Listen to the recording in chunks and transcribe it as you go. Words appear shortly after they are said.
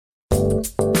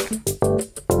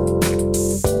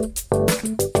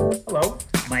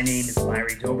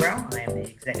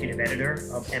executive editor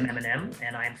of MM+M,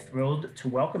 and I'm thrilled to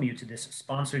welcome you to this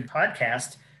sponsored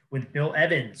podcast with Bill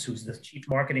Evans, who's the Chief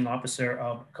Marketing Officer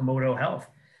of Komodo Health.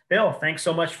 Bill, thanks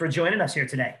so much for joining us here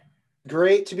today.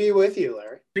 Great to be with you,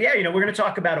 Larry. So yeah, we're going to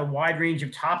talk about a wide range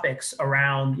of topics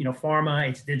around, pharma,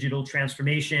 its digital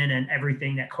transformation, and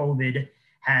everything that COVID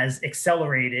has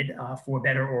accelerated for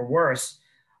better or worse.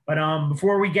 But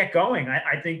before we get going,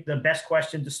 I think the best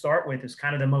question to start with is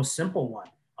kind of the most simple one.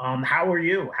 How are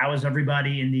you? How is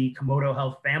everybody in the Komodo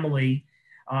Health family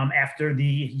after the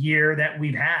year that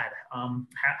we've had?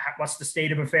 What's the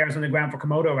state of affairs on the ground for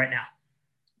Komodo right now?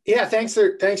 Yeah, thanks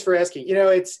for asking.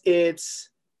 It's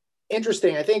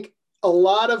interesting. I think a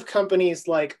lot of companies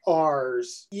like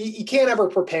ours, you can't ever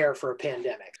prepare for a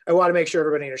pandemic. I want to make sure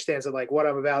everybody understands that, like, what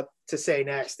I'm about to say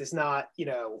next is not,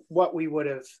 what we would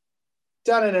have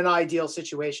done in an ideal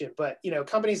situation. But,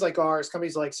 companies like ours,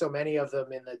 companies like so many of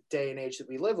them in the day and age that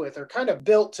we live with, are kind of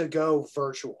built to go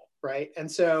virtual, right?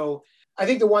 And so I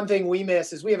think the one thing we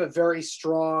miss is we have a very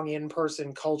strong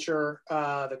in-person culture.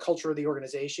 The culture of the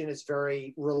organization is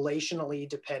very relationally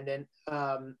dependent.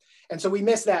 And so we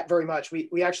miss that very much.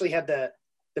 We actually had the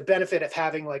benefit of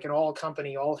having like an all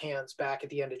company, all hands back at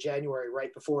the end of January,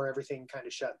 right before everything kind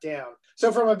of shut down.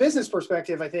 So from a business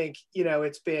perspective, I think,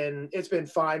 it's been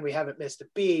fine. We haven't missed a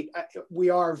beat. We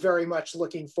are very much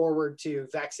looking forward to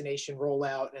vaccination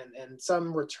rollout and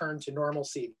some return to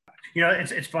normalcy.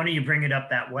 It's funny you bring it up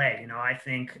that way. I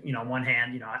think, on one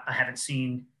hand, I haven't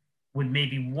seen, with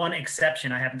maybe one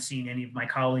exception, I haven't seen any of my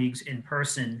colleagues in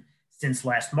person since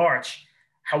last March.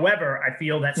 However, I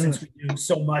feel that since we do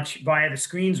so much via the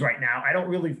screens right now, I don't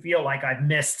really feel like I've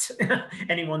missed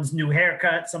anyone's new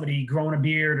haircut, somebody growing a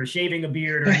beard or shaving a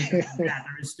beard or anything like that.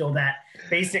 There is still that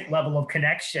basic level of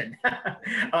connection.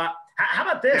 How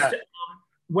about this? Yeah.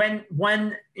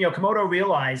 When Komodo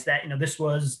realized that this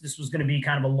was going to be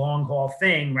kind of a long haul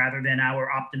thing rather than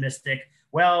our optimistic,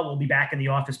 well, we'll be back in the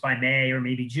office by May or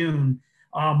maybe June.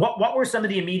 What were some of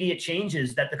the immediate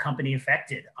changes that the company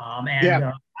affected?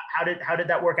 How did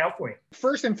that work out for you?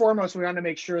 First and foremost, we wanted to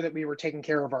make sure that we were taking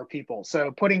care of our people. So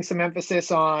putting some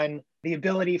emphasis on the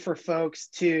ability for folks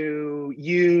to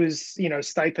use,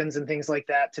 stipends and things like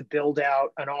that to build out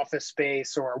an office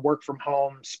space or a work from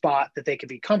home spot that they could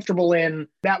be comfortable in.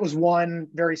 That was one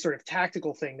very sort of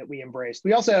tactical thing that we embraced.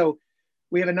 We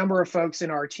have a number of folks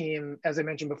in our team, as I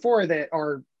mentioned before, that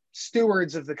are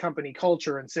stewards of the company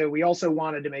culture. And so we also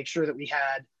wanted to make sure that we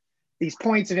had these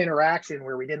points of interaction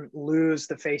where we didn't lose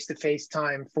the face-to-face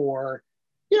time for,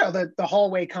 the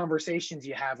hallway conversations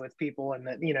you have with people and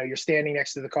that, you're standing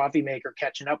next to the coffee maker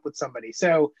catching up with somebody.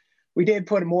 So we did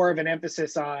put more of an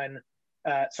emphasis on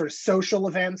sort of social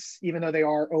events, even though they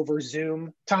are over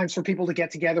Zoom, times for people to get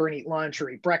together and eat lunch or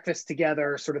eat breakfast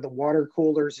together, sort of the water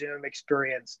cooler Zoom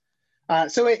experience.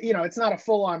 So it's not a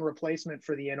full-on replacement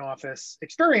for the in-office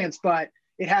experience, but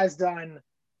it has done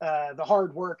the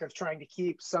hard work of trying to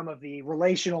keep some of the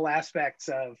relational aspects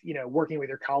of, working with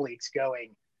your colleagues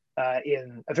going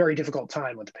in a very difficult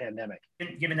time with the pandemic.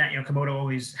 Given that, Komodo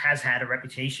always has had a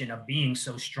reputation of being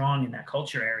so strong in that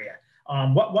culture area,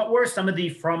 what were some of the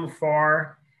from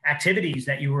afar activities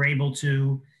that you were able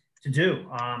to do?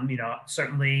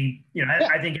 Certainly,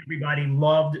 I think everybody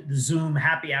loved the Zoom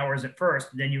happy hours at first.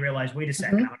 Then you realize, wait a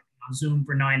second, I'm on Zoom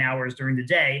for 9 hours during the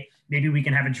day. Maybe we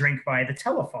can have a drink via the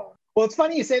telephone. Well, it's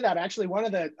funny you say that. Actually, one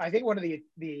of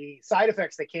the side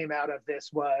effects that came out of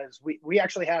this was we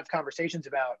actually have conversations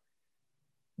about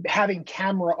having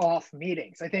camera off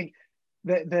meetings. I think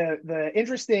the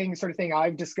interesting sort of thing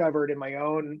I've discovered in my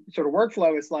own sort of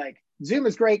workflow is like Zoom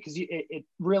is great because it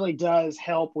really does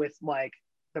help with like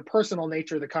the personal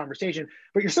nature of the conversation,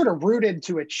 but you're sort of rooted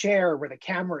to a chair where the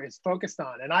camera is focused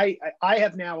on. And I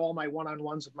have now all my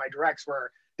one-on-ones with my directs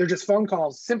where they're just phone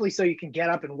calls simply so you can get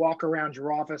up and walk around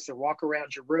your office or walk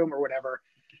around your room or whatever,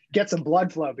 get some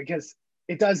blood flow, because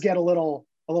it does get a little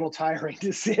tiring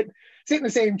to sit in the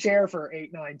same chair for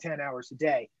 8, 9, 10 hours a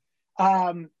day.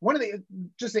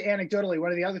 Just anecdotally,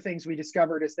 one of the other things we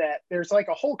discovered is that there's like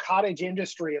a whole cottage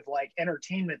industry of like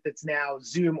entertainment that's now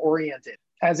Zoom oriented.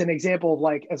 As an example,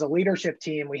 like as a leadership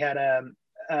team, we had an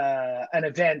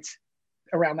event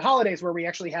around the holidays where we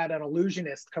actually had an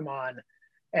illusionist come on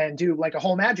and do like a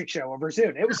whole magic show over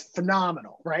Zoom. It was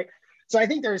phenomenal, right? So I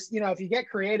think there's, if you get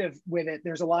creative with it,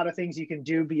 there's a lot of things you can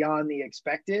do beyond the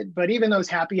expected. But even those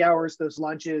happy hours, those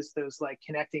lunches, those like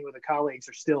connecting with the colleagues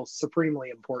are still supremely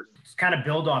important. Just kind of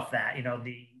build off that,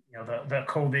 the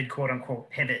COVID quote unquote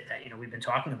pivot that, we've been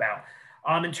talking about.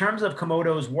 In terms of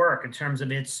Komodo's work, in terms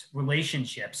of its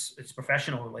relationships, its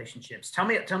professional relationships, tell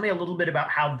me a little bit about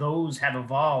how those have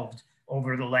evolved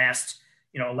over the last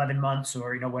 11 months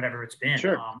or, whatever it's been.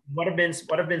 Sure. What have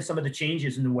been some of the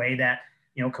changes in the way that,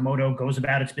 Komodo goes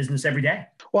about its business every day?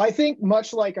 Well, I think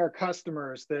much like our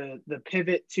customers, the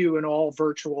pivot to an all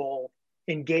virtual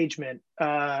engagement,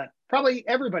 probably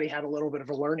everybody had a little bit of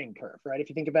a learning curve, right? If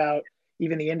you think about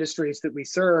even the industries that we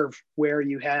serve, where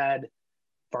you had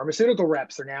pharmaceutical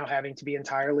reps are now having to be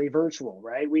entirely virtual,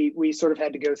 right? We sort of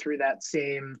had to go through that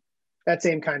same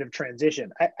kind of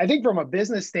transition. I think from a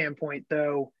business standpoint,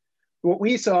 though, what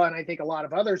we saw, and I think a lot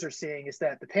of others are seeing, is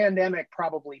that the pandemic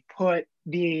probably put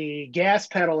the gas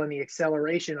pedal and the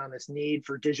acceleration on this need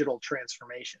for digital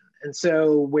transformation. And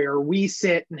so where we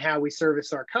sit and how we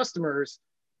service our customers,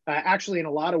 actually in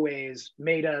a lot of ways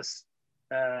made us,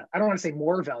 I don't want to say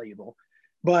more valuable,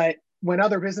 but when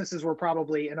other businesses were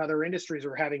probably in other industries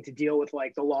were having to deal with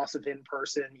like the loss of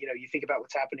in-person, you think about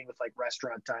what's happening with like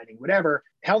restaurant dining, whatever,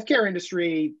 healthcare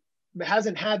industry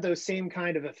hasn't had those same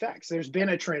kind of effects. There's been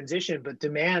a transition, but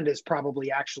demand has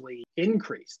probably actually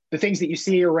increased. The things that you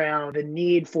see around the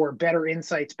need for better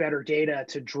insights, better data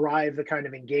to drive the kind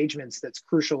of engagements that's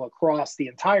crucial across the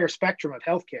entire spectrum of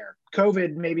healthcare.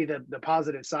 COVID, maybe the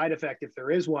positive side effect, if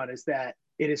there is one, is that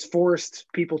it has forced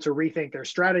people to rethink their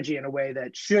strategy in a way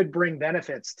that should bring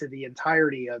benefits to the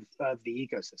entirety of the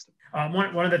ecosystem.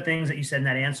 One of the things that you said in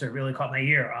that answer really caught my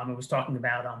ear. It was talking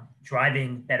about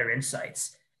driving better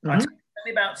insights. Tell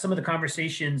me about some of the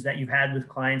conversations that you've had with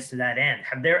clients to that end.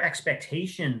 Have their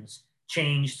expectations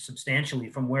changed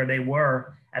substantially from where they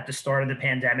were at the start of the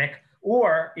pandemic?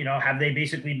 Or, have they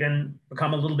basically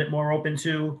become a little bit more open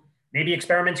to maybe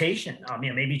experimentation?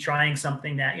 Maybe trying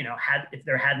something that, if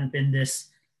there hadn't been this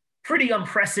pretty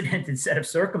unprecedented set of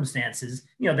circumstances,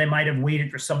 they might have waited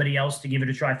for somebody else to give it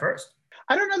a try first.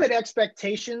 I don't know that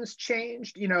expectations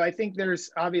changed. I think there's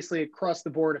obviously across the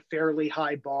board a fairly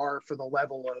high bar for the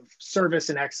level of service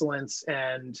and excellence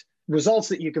and results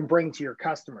that you can bring to your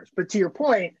customers. But to your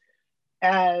point,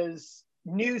 as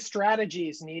new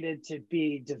strategies needed to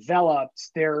be developed,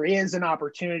 there is an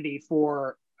opportunity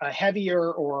for a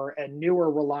heavier or a newer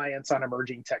reliance on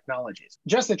emerging technologies.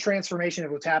 Just the transformation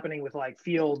of what's happening with like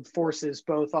field forces,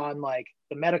 both on like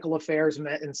the medical affairs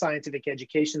and scientific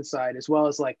education side, as well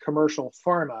as like commercial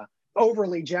pharma,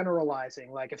 overly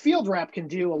generalizing. Like a field rep can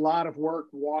do a lot of work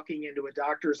walking into a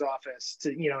doctor's office to,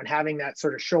 and having that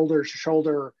sort of shoulder to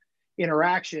shoulder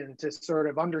interaction to sort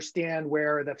of understand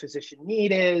where the physician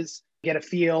need is, get a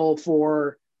feel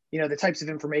for, the types of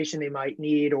information they might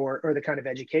need or the kind of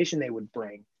education they would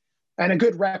bring. And a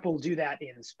good rep will do that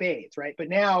in spades, right? But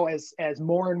now as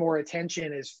more and more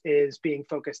attention is being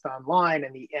focused online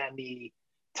and the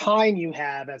time you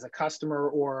have as a customer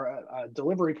or a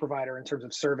delivery provider in terms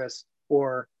of service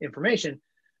or information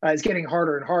is getting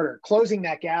harder and harder. Closing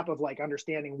that gap of like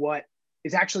understanding what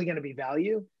is actually going to be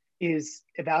valuable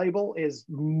is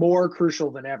more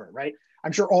crucial than ever, right?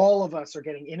 I'm sure all of us are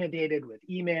getting inundated with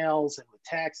emails and with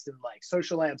text and like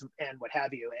social ads and what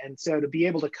have you. And so to be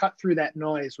able to cut through that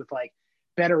noise with like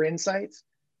better insights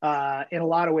in a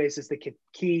lot of ways is the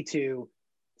key to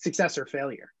success or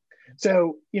failure.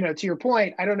 So, to your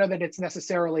point, I don't know that it's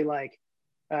necessarily like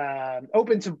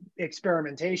open to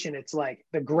experimentation. It's like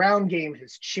the ground game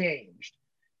has changed.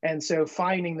 And so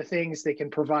finding the things that can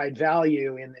provide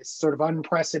value in this sort of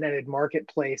unprecedented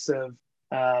marketplace of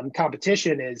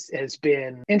competition has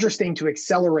been interesting to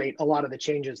accelerate a lot of the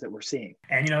changes that we're seeing.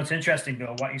 And, it's interesting,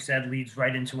 Bill, what you said leads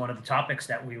right into one of the topics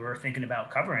that we were thinking about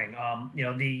covering,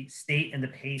 the state and the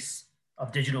pace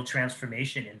of digital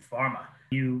transformation in pharma.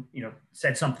 You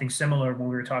said something similar when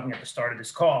we were talking at the start of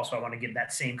this call. So I want to give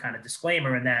that same kind of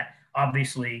disclaimer in that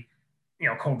obviously,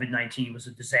 COVID-19 was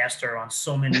a disaster on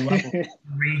so many levels,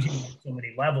 raging on so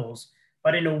many levels,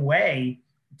 but in a way,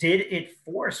 did it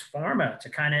force pharma to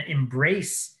kind of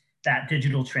embrace that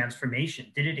digital transformation?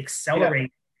 Did it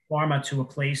accelerate pharma to a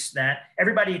place that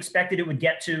everybody expected it would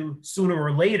get to sooner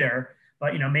or later,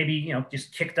 but maybe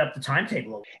just kicked up the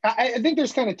timetable? I think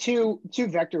there's kind of two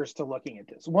vectors to looking at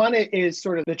this. One is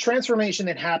sort of the transformation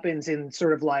that happens in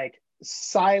sort of like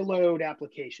siloed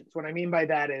applications. What I mean by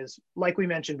that is, like we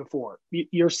mentioned before,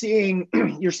 you're seeing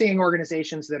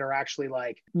organizations that are actually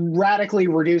like radically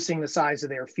reducing the size of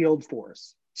their field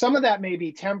force. Some of that may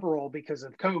be temporal because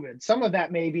of COVID. Some of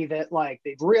that may be that like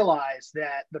they've realized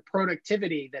that the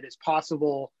productivity that is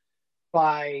possible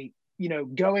by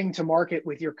going to market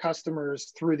with your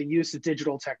customers through the use of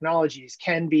digital technologies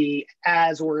can be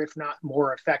as or if not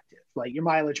more effective. Like your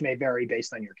mileage may vary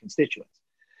based on your constituents.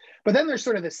 But then there's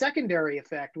sort of the secondary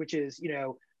effect, which is,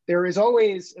 there is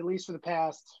always, at least for the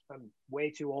past, I'm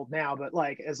way too old now, but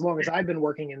like as long as I've been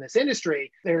working in this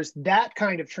industry, there's that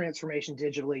kind of transformation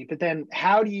digitally. But then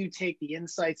how do you take the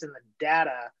insights and the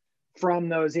data from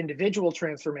those individual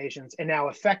transformations and now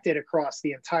affected across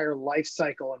the entire life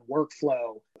cycle and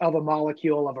workflow of a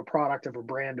molecule, of a product, of a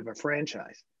brand, of a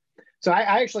franchise. So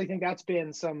I actually think that's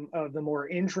been some of the more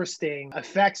interesting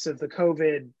effects of the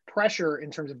COVID pressure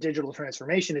in terms of digital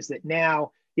transformation, is that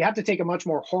now you have to take a much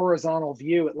more horizontal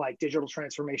view at like digital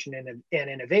transformation and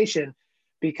innovation,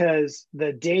 because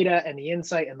the data and the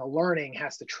insight and the learning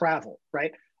has to travel,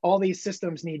 right? All these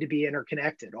systems need to be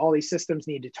interconnected. All these systems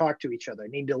need to talk to each other,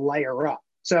 need to layer up.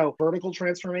 So vertical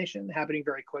transformation happening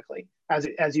very quickly,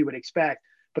 as you would expect.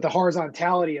 But the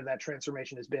horizontality of that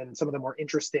transformation has been some of the more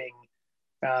interesting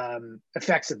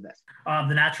effects of this.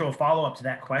 The natural follow-up to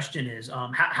that question is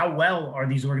how well are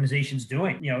these organizations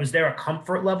doing? Is there a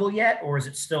comfort level yet, or is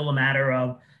it still a matter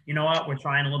of, you know what, we're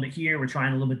trying a little bit here, we're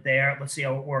trying a little bit there, let's see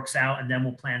how it works out, and then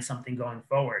we'll plan something going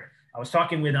forward. I was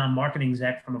talking with a marketing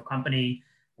exec from a company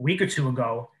a week or two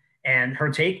ago, and her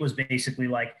take was basically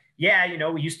like, yeah,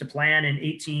 we used to plan in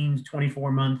 18 to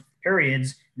 24 month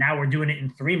periods. Now we're doing it in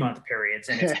 3-month periods,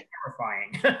 and it's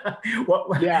terrifying.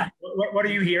 What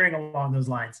are you hearing along those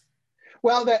lines?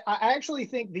 Well, I actually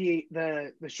think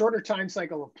the shorter time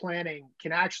cycle of planning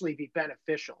can actually be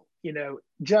beneficial.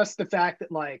 Just the fact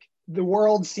that like the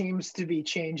world seems to be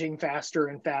changing faster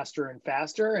and faster and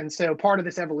faster. And so part of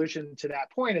this evolution to that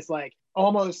point is like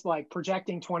almost like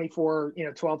projecting 12,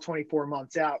 24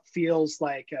 months out feels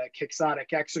like a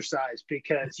quixotic exercise,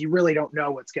 because you really don't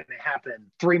know what's going to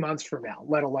happen 3 months from now,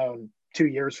 let alone 2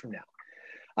 years from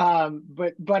now.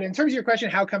 But in terms of your question,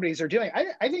 how companies are doing,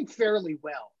 I think fairly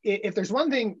well. If there's one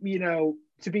thing,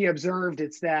 to be observed,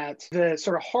 it's that the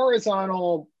sort of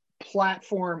horizontal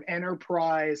platform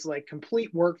enterprise, like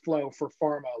complete workflow for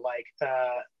pharma,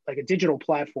 like a digital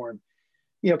platform,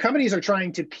 companies are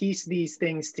trying to piece these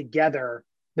things together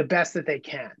the best that they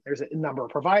can. There's a number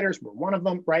of providers, we're one of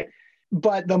them, right?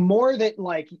 But the more that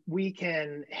like we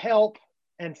can help,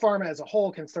 and pharma as a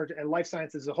whole can start to, and life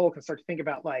sciences as a whole can start to think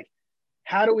about like,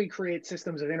 how do we create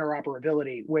systems of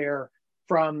interoperability where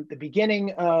from the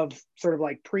beginning of sort of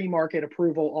like pre-market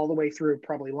approval all the way through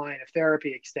probably line of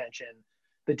therapy extension,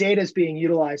 the data is being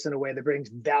utilized in a way that brings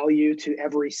value to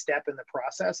every step in the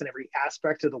process and every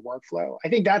aspect of the workflow. I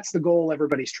think that's the goal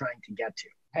everybody's trying to get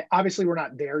to. Obviously, we're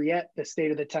not there yet. The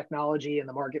state of the technology in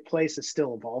the marketplace is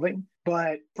still evolving.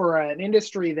 But for an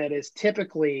industry that is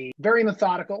typically very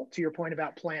methodical, to your point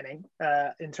about planning,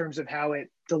 in terms of how it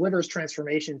delivers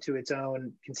transformation to its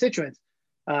own constituents,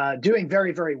 doing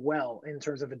very, very well in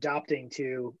terms of adopting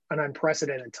to an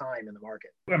unprecedented time in the market.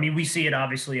 I mean, we see it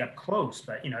obviously up close,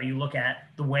 but you look at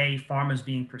the way pharma is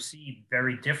being perceived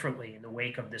very differently in the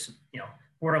wake of this,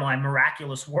 borderline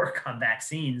miraculous work on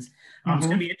vaccines. It's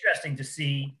going to be interesting to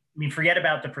see. I mean, forget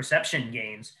about the perception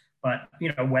gains, but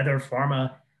whether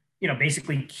pharma,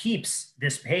 basically keeps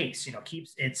this pace,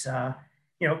 keeps its,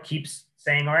 keeps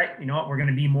saying, all right, we're going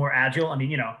to be more agile. I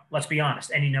mean, let's be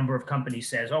honest, any number of companies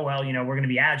says, oh, well, we're going to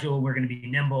be agile, we're going to be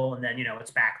nimble. And then,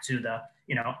 it's back to the,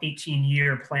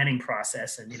 18-year planning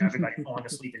process and, everybody falling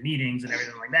asleep in meetings and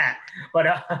everything like that.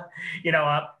 But,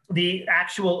 the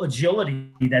actual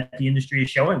agility that the industry is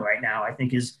showing right now, I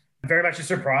think is very much a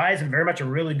surprise and very much a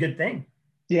really good thing.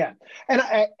 Yeah. And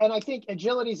I think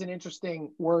agility is an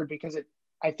interesting word, because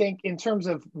I think in terms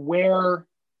of where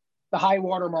the high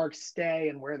watermarks stay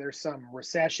and where there's some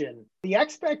recession, the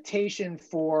expectation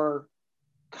for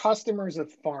customers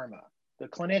of pharma, the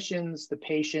clinicians, the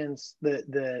patients,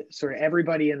 the sort of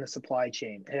everybody in the supply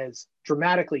chain has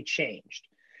dramatically changed.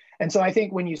 And so I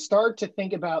think when you start to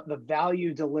think about the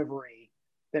value delivery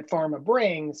that pharma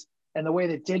brings and the way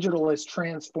that digital is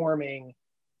transforming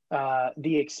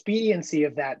the expediency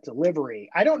of that delivery,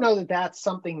 I don't know that that's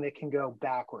something that can go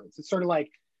backwards. It's sort of like,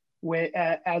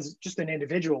 as just an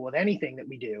individual with anything that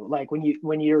we do, like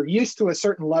when you're used to a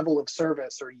certain level of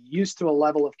service or used to a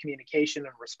level of communication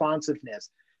and responsiveness,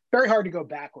 very hard to go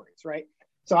backwards, right?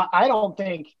 So I don't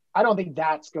think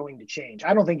that's going to change.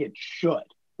 I don't think it should,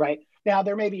 right? Now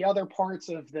there may be other parts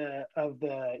of the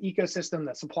ecosystem,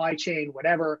 the supply chain,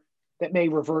 whatever, that may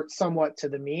revert somewhat to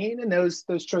the mean, and those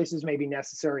choices may be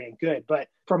necessary and good. But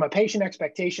from a patient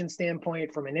expectation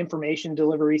standpoint, from an information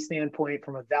delivery standpoint,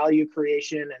 from a value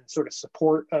creation and sort of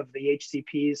support of the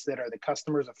HCPs that are the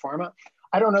customers of pharma,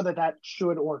 I don't know that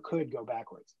should or could go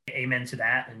backwards. Amen to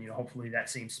that, and hopefully that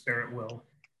same spirit will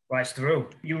rise through.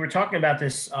 You were talking about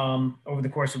this over the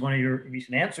course of one of your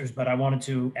recent answers, but I wanted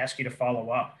to ask you to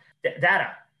follow up.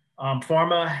 Data.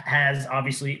 Pharma has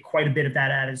obviously quite a bit of that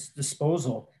at its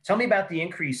disposal. Tell me about the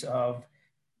increase of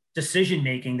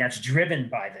decision-making that's driven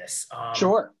by this.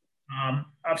 Sure.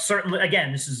 Certainly,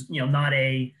 again, this is not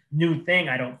a new thing,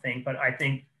 I don't think, but I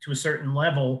think to a certain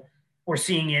level, we're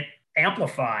seeing it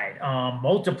amplified,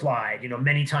 multiplied,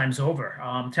 many times over.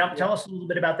 Tell us a little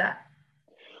bit about that.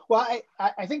 Well,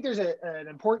 I think there's an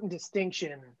important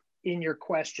distinction in your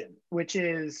question, which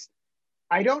is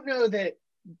I don't know that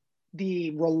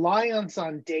the reliance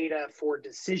on data for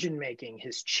decision making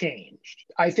has changed.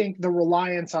 I think the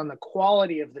reliance on the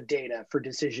quality of the data for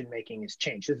decision making has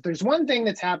changed. If there's one thing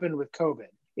that's happened with COVID,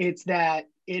 it's that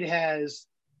it has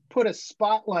put a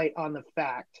spotlight on the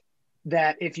fact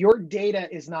that if your data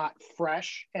is not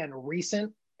fresh and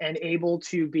recent and able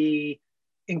to be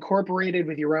incorporated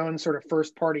with your own sort of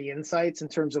first party insights in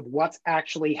terms of what's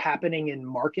actually happening in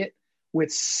market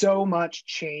with so much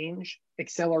change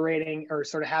accelerating or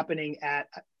sort of happening at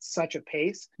such a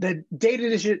pace, the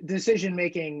data decision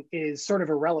making is sort of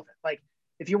irrelevant. Like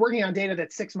if you're working on data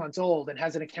that's 6 months old and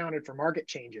hasn't accounted for market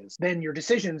changes, then your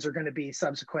decisions are going to be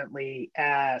subsequently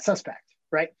suspect,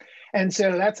 right? And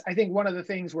so that's, I think, one of the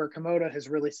things where Komodo has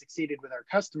really succeeded with our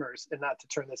customers, and not to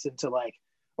turn this into like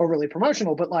overly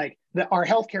promotional, but like our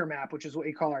healthcare map, which is what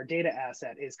we call our data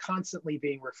asset, is constantly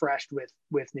being refreshed with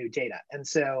new data.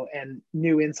 And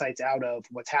new insights out of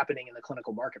what's happening in the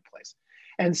clinical marketplace.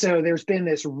 And so there's been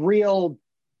this real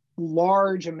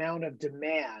large amount of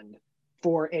demand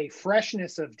for a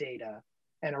freshness of data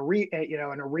and a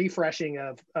refreshing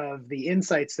of the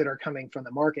insights that are coming from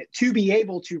the market to be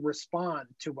able to respond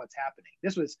to what's happening.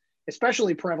 This was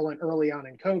especially prevalent early on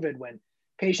in COVID when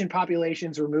patient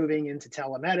populations were moving into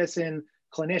telemedicine.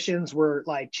 Clinicians were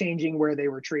like changing where they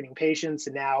were treating patients,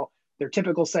 and now their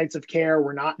typical sites of care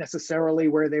were not necessarily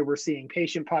where they were seeing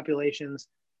patient populations.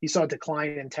 You saw a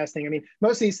decline in testing. I mean,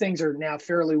 most of these things are now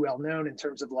fairly well known in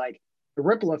terms of like the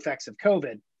ripple effects of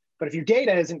COVID. But if your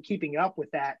data isn't keeping up with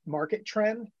that market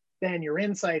trend, then your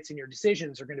insights and your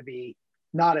decisions are going to be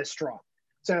not as strong.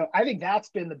 So I think that's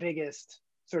been the biggest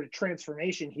sort of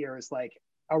transformation here, is like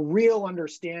a real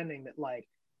understanding that like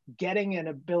getting an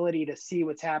ability to see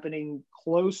what's happening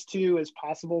close to as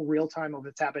possible real time of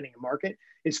what's happening in market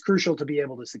is crucial to be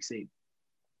able to succeed.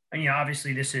 And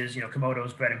obviously this is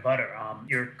Komodo's bread and butter.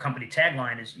 Your company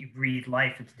tagline is "You breathe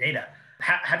life into data."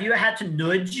 Have you had to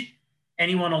nudge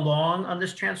anyone along on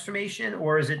this transformation,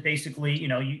 or is it basically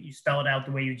you spell it out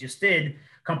the way you just did?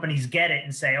 Companies get it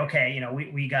and say, okay,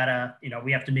 we gotta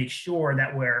we have to make sure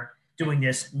that we're doing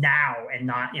this now and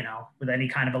not, with any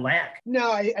kind of a lag.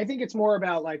 No, I think it's more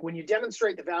about like when you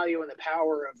demonstrate the value and the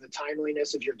power of the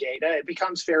timeliness of your data, it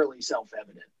becomes fairly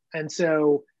self-evident. And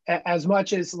so as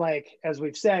much as as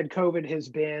we've said, COVID has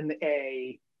been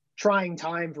a trying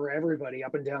time for everybody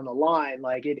up and down the line,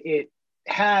 like it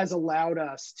has allowed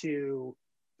us to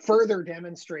further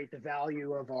demonstrate the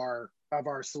value of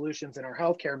our solutions in our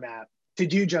healthcare map to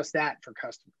do just that for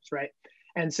customers, right?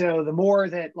 And so the more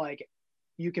that like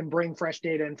you can bring fresh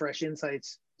data and fresh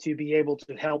insights to be able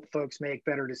to help folks make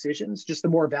better decisions, just the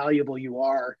more valuable you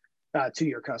are to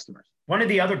your customers. One of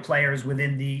the other players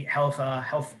within the health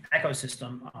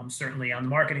ecosystem, certainly on the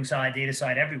marketing side, data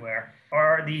side, everywhere,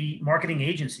 are the marketing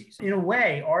agencies. In a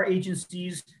way, are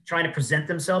agencies trying to present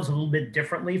themselves a little bit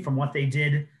differently from what they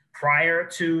did prior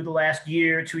to the last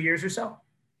year, 2 years or so?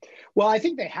 Well, I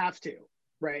think they have to,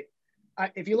 right?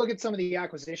 If you look at some of the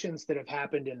acquisitions that have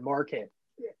happened in market,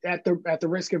 at the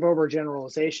risk of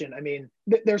overgeneralization, I mean,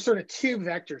 there's sort of two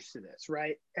vectors to this,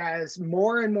 right? As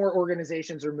more and more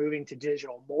organizations are moving to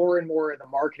digital, more and more of the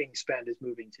marketing spend is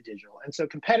moving to digital. And so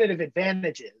competitive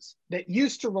advantages that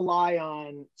used to rely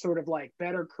on sort of like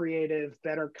better creative,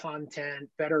 better content,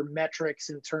 better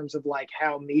metrics in terms of like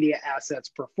how media assets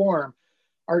perform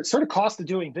are sort of cost of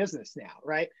doing business now,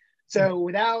 right? So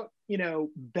without,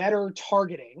 better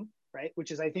targeting, right, which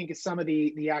is I think is some of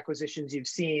the acquisitions you've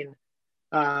seen,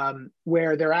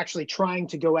 where they're actually trying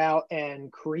to go out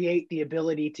and create the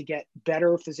ability to get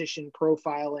better physician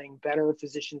profiling, better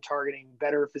physician targeting,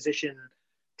 better physician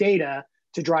data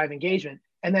to drive engagement,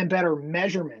 and then better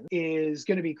measurement is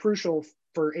going to be crucial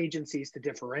for agencies to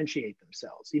differentiate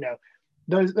themselves.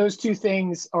 Those two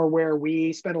things are where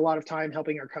we spend a lot of time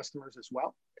helping our customers as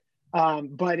well.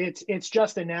 But it's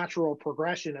just a natural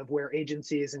progression of where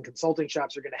agencies and consulting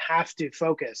shops are going to have to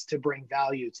focus to bring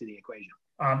value to the equation.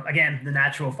 Again, the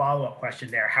natural follow-up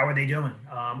question there, how are they doing?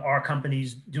 Are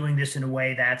companies doing this in a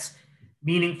way that's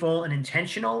meaningful and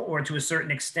intentional, or to a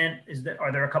certain extent,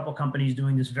 are there a couple companies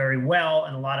doing this very well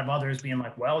and a lot of others being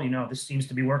like, well, this seems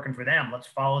to be working for them. Let's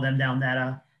follow them down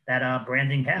that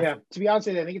branding path. Yeah, to be honest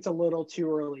with you, I think it's a little too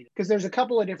early because there's a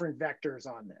couple of different vectors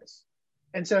on this.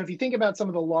 And so if you think about some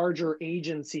of the larger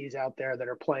agencies out there that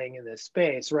are playing in this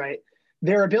space, right,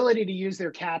 their ability to use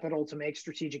their capital to make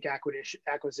strategic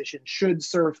acquisition should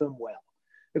serve them well.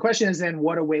 The question is then,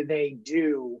 what do they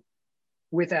do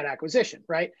with that acquisition,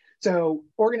 right? So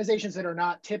organizations that are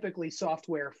not typically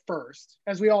software first,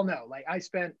 as we all know, like I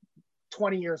spent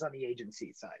 20 years on the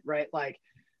agency side, right? Like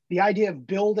the idea of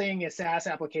building a SaaS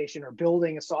application or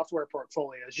building a software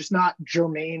portfolio is just not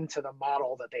germane to the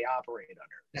model that they operate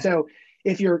under. Yeah. So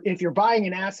if you're buying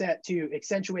an asset to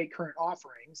accentuate current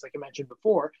offerings, like I mentioned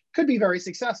before, could be very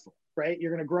successful, right?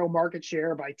 You're going to grow market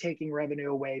share by taking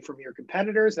revenue away from your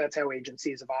competitors. That's how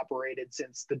agencies have operated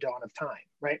since the dawn of time,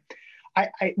 right?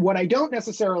 What I don't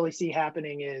necessarily see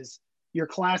happening is your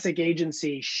classic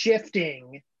agency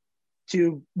shifting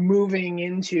to moving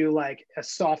into like a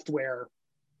software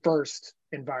first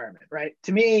environment, right?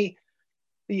 To me,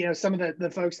 some of the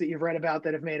folks that you've read about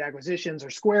that have made acquisitions are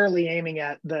squarely aiming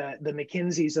at the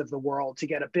McKinseys of the world to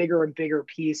get a bigger and bigger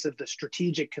piece of the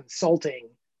strategic consulting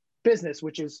business,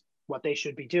 which is what they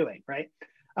should be doing, right?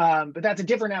 But that's a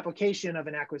different application of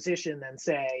an acquisition than,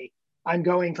 say, I'm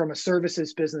going from a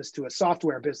services business to a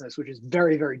software business, which is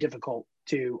very, very difficult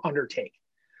to undertake.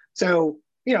 So,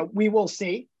 we will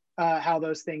see how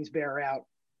those things bear out.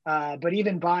 But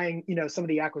even buying, some of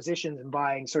the acquisitions and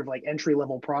buying sort of like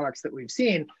entry-level products that we've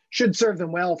seen should serve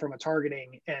them well from a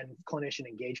targeting and clinician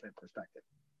engagement perspective.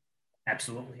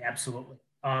 Absolutely, absolutely.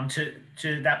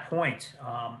 To that point,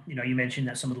 you mentioned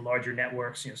that some of the larger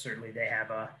networks, certainly they have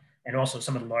and also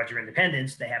some of the larger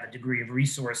independents, they have a degree of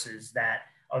resources that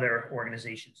other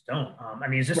organizations don't.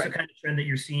 Is this the kind of trend that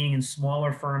you're seeing in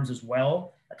smaller firms as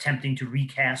well, attempting to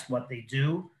recast what they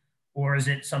do? Or is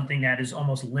it something that is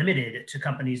almost limited to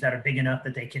companies that are big enough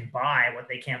that they can buy what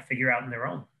they can't figure out on their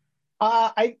own?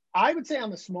 I would say on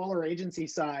the smaller agency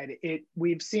side,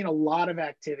 we've seen a lot of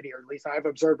activity, or at least I've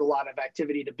observed a lot of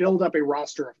activity to build up a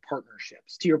roster of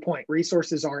partnerships. To your point,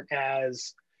 resources aren't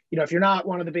as, if you're not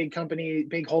one of the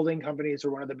big holding companies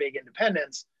or one of the big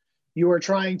independents, you are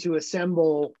trying to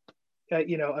assemble,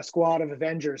 a squad of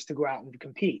Avengers to go out and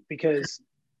compete. Because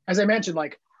as I mentioned,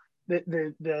 like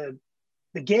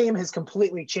the game has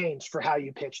completely changed for how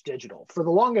you pitch digital. For the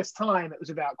longest time, it was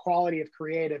about quality of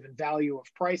creative and value of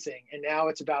pricing. And now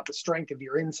it's about the strength of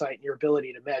your insight and your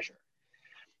ability to measure.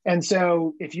 And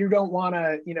so if you don't want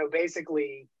to,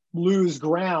 basically lose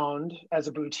ground as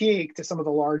a boutique to some of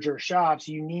the larger shops,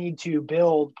 you need to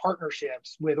build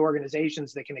partnerships with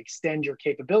organizations that can extend your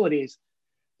capabilities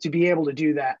to be able to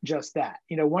do that, just that.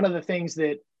 One of the things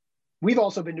that we've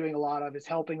also been doing a lot of is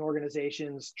helping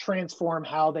organizations transform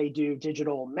how they do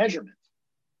digital measurement,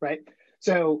 right?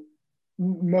 So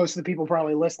most of the people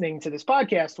probably listening to this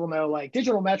podcast will know, like,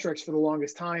 digital metrics for the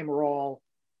longest time were all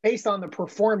based on the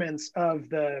performance of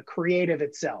the creative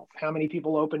itself. How many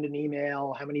people opened an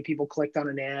email, how many people clicked on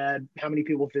an ad, how many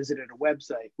people visited a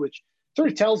website, which sort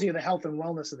of tells you the health and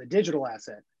wellness of the digital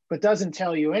asset, but doesn't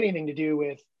tell you anything to do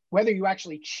with whether you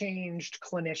actually changed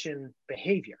clinician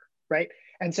behavior, right?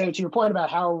 And so to your point about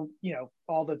how,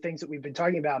 all the things that we've been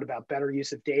talking about better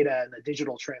use of data and the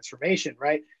digital transformation,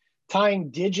 right? Tying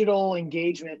digital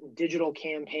engagement and digital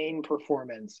campaign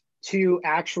performance to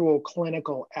actual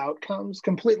clinical outcomes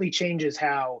completely changes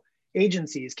how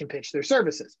agencies can pitch their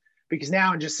services. Because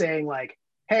now I'm just saying, like,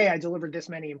 hey, I delivered this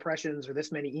many impressions or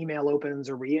this many email opens,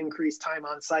 or we increased time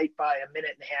on site by a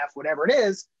minute and a half, whatever it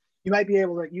is, you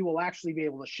will actually be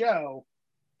able to show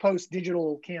post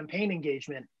digital campaign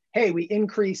engagement, hey, we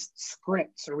increased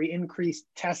scripts, or we increased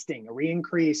testing, or we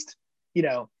increased,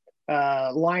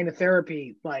 line of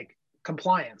therapy, like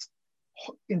compliance.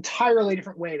 Entirely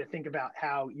different way to think about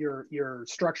how you're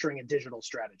structuring a digital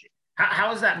strategy. How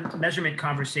has that measurement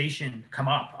conversation come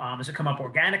up? Does it come up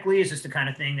organically? Is this the kind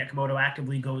of thing that Komodo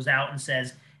actively goes out and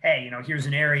says, hey, here's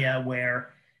an area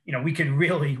where, we can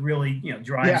really, really,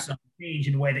 drive some change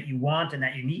in the way that you want and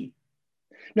that you need?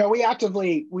 No, we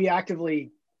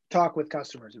actively talk with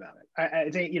customers about it. I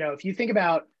think, if you think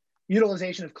about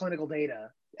utilization of clinical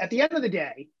data, at the end of the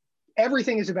day,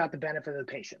 everything is about the benefit of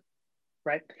the patient,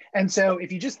 right? And so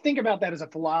if you just think about that as a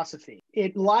philosophy,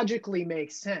 it logically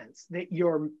makes sense that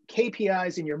your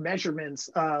KPIs and your measurements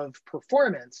of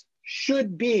performance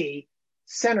should be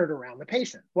centered around the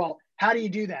patient. Well, how do you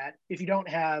do that if you don't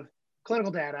have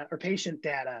clinical data or patient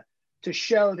data to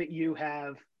show that you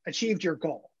have achieved your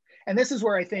goal? And this is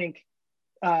where I think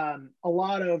a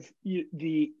lot of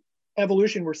the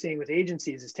evolution we're seeing with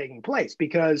agencies is taking place,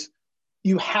 because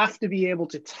you have to be able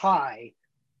to tie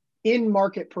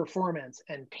in-market performance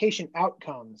and patient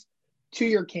outcomes to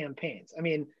your campaigns.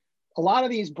 A lot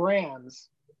of these brands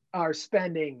are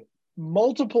spending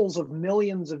multiples of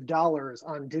millions of dollars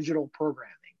on digital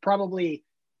programming, probably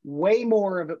way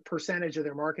more of a percentage of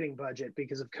their marketing budget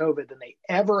because of COVID than they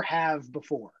ever have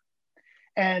before.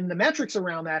 And the metrics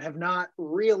around that have not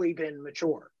really been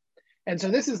mature. And so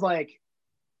this is like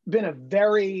been a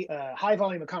very high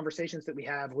volume of conversations that we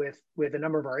have with a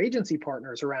number of our agency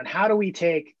partners around how do we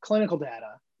take clinical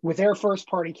data with their first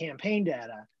party campaign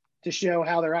data to show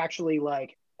how they're actually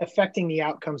like affecting the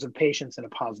outcomes of patients in a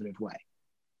positive way.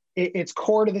 It's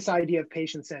core to this idea of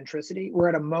patient centricity. We're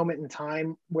at a moment in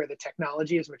time where the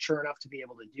technology is mature enough to be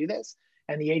able to do this,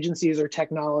 and the agencies are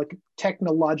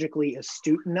technologically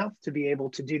astute enough to be able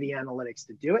to do the analytics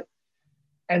to do it.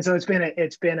 And so it's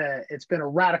been a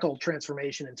radical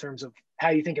transformation in terms of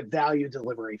how you think of value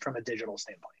delivery from a digital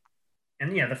standpoint.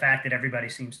 And the fact that everybody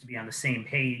seems to be on the same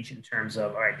page in terms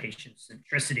of, all right, patient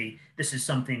centricity, this is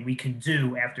something we can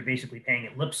do after basically paying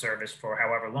it lip service for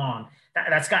however long.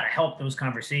 That's got to help those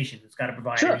conversations. It's got to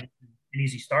provide an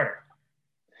easy starter.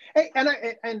 Hey,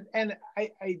 and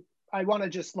I want to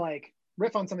just like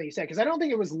riff on something you said, because I don't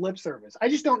think it was lip service. I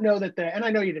just don't know that and I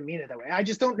know you didn't mean it that way. I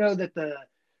just don't know that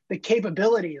the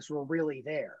capabilities were really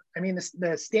there. I mean,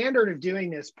 the standard of doing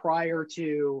this prior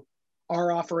to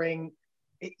our offering,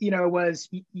 was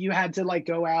you had to like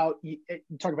go out, you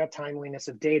talk about timeliness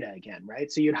of data again,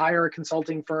 right? So you'd hire a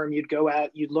consulting firm, you'd go out,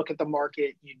 you'd look at the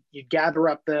market, you'd gather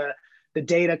up the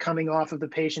data coming off of the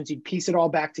patients, you'd piece it all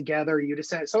back together, you'd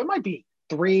assess. So it might be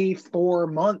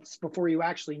 3-4 months before you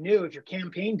actually knew if your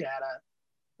campaign data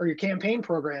or your campaign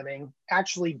programming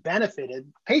actually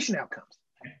benefited patient outcomes.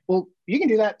 Well, you can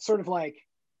do that sort of like,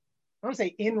 I don't want to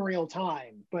say in real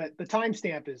time, but the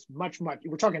timestamp is much,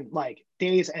 we're talking like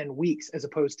days and weeks as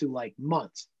opposed to like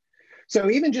months. So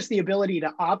even just the ability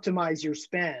to optimize your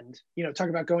spend, talk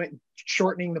about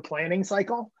shortening the planning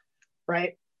cycle,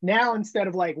 right? Now, instead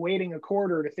of like waiting a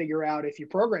quarter to figure out if your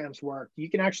programs work, you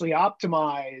can actually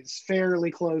optimize fairly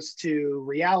close to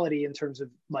reality in terms of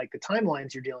like the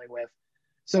timelines you're dealing with.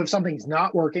 So if something's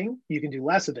not working, you can do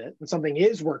less of it. And something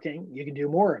is working, you can do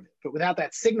more of it. But without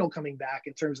that signal coming back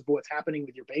in terms of what's happening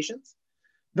with your patients,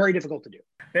 very difficult to do.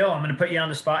 Bill, I'm going to put you on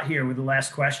the spot here with the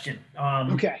last question.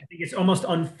 Okay. I think it's almost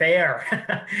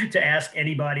unfair to ask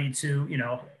anybody to,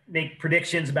 make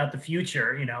predictions about the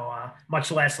future,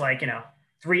 much less like,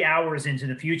 3 hours into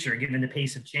the future, given the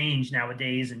pace of change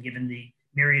nowadays and given the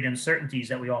myriad uncertainties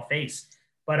that we all face.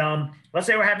 But let's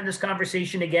say we're having this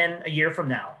conversation again a year from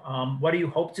now. What do you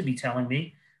hope to be telling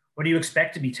me? What do you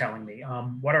expect to be telling me?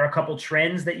 What are a couple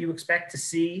trends that you expect to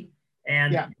see?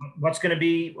 And what's going to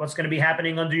be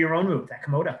happening under your own roof at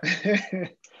Komodo?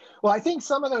 Well, I think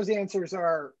some of those answers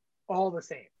are all the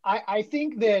same. I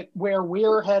think that where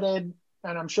we're headed,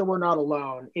 and I'm sure we're not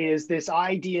alone, is this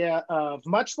idea of,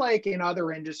 much like in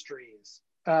other industries,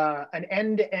 an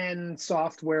end-to-end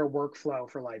software workflow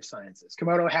for life sciences.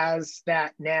 Komodo has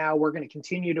that now. We're going to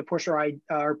continue to push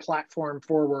our platform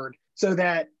forward so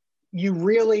that you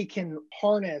really can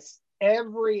harness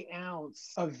every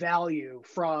ounce of value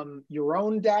from your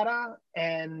own data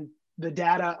and the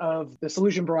data of the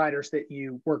solution providers that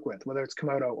you work with, whether it's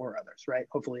Komodo or others, right?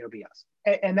 Hopefully it'll be us.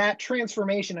 And that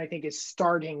transformation, I think, is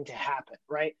starting to happen,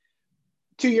 right?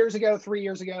 2 years ago, 3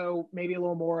 years ago, maybe a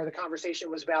little more, the conversation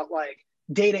was about like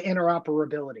data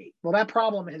interoperability. Well, that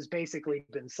problem has basically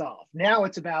been solved. Now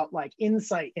it's about like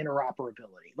insight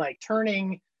interoperability, like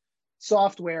turning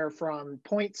software from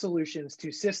point solutions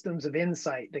to systems of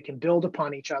insight that can build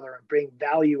upon each other and bring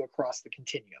value across the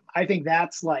continuum. I think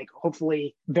that's like,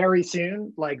 hopefully very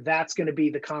soon, like that's going to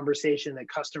be the conversation that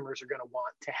customers are going to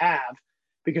want to have,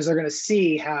 because they're going to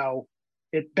see how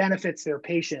it benefits their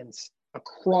patients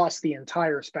across the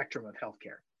entire spectrum of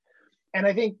healthcare. And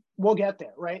I think we'll get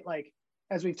there, right? Like,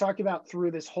 as we've talked about through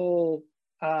this whole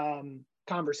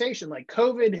conversation, like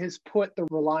COVID has put the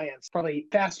reliance probably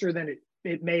faster than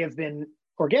it may have been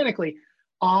organically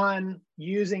on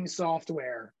using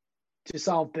software to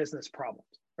solve business problems,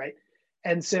 right?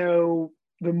 And so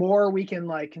the more we can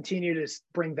like continue to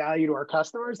bring value to our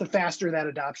customers, the faster that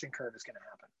adoption curve is going to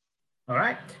happen. All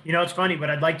right. It's funny. What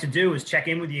I'd like to do is check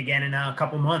in with you again in a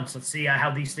couple months. Let's see how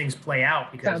these things play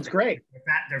out. Because sounds great.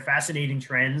 They're fascinating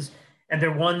trends. And they're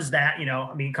ones that,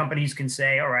 companies can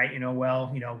say, all right,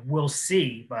 we'll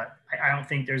see. But I don't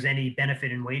think there's any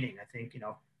benefit in waiting. I think,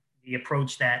 the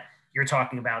approach that you're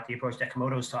talking about, the approach that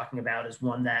Komodo is talking about, is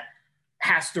one that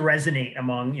has to resonate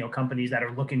among, companies that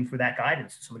are looking for that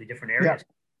guidance in so many different areas.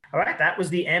 Yeah. All right. That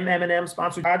was the MM+M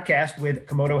sponsored podcast with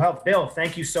Komodo Health. Bill,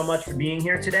 thank you so much for being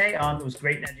here today. It was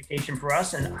great education for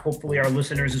us and hopefully our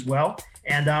listeners as well.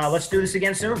 And let's do this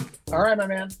again soon. All right, my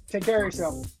man. Take care of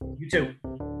yourself. You too.